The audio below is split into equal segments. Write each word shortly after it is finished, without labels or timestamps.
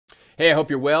Hey, I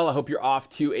hope you're well. I hope you're off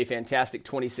to a fantastic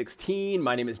 2016.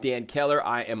 My name is Dan Keller.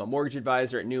 I am a mortgage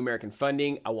advisor at New American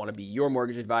Funding. I want to be your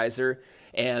mortgage advisor.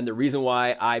 And the reason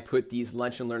why I put these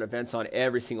lunch and learn events on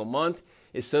every single month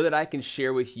is so that I can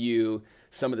share with you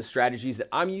some of the strategies that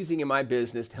I'm using in my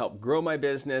business to help grow my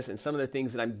business and some of the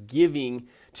things that I'm giving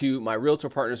to my realtor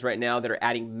partners right now that are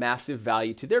adding massive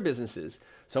value to their businesses.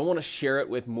 So I want to share it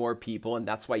with more people, and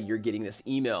that's why you're getting this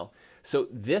email. So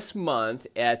this month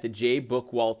at the J.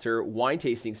 Bookwalter Wine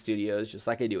Tasting Studios, just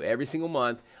like I do every single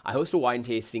month, I host a wine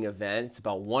tasting event. It's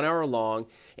about 1 hour long,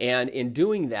 and in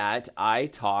doing that, I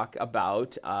talk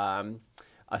about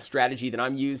a strategy that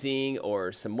I'm using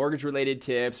or some mortgage-related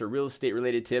tips or real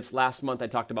estate-related tips. Last month, I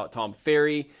talked about Tom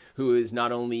Ferry, who is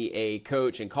not only a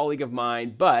coach and colleague of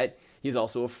mine, but he's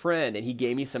also a friend, and he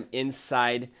gave me some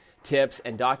inside tips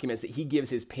and documents that he gives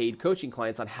his paid coaching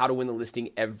clients on how to win the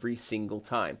listing every single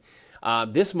time.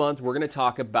 This month, we're going to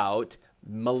talk about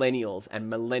millennials and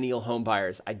millennial home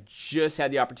buyers. I just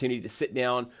had the opportunity to sit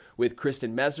down with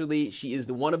Kristen Meserly. She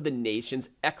is one of the nation's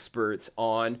experts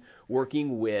on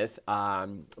working with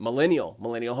millennial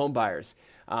home buyers,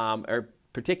 or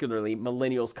particularly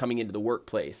millennials coming into the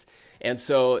workplace. And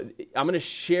so I'm going to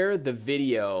share the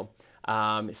video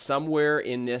somewhere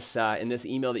in this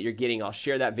email that you're getting. I'll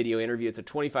share that video interview. It's a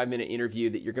 25-minute interview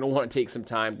that you're going to want to take some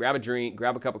time, grab a drink,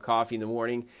 grab a cup of coffee in the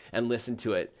morning, and listen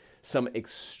to it. Some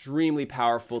extremely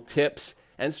powerful tips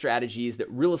and strategies that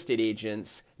real estate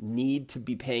agents need to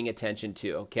be paying attention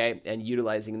to, okay, and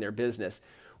utilizing in their business.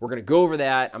 We're going to go over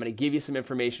that. I'm going to give you some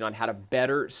information on how to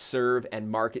better serve and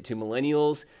market to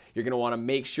millennials. You're going to want to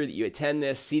make sure that you attend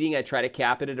this. Seating, I try to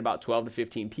cap it at about 12 to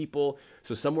 15 people.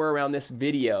 So somewhere around this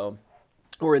video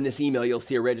or in this email, you'll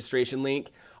see a registration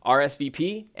link,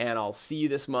 RSVP, and I'll see you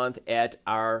this month at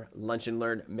our Lunch and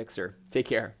Learn Mixer. Take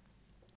care.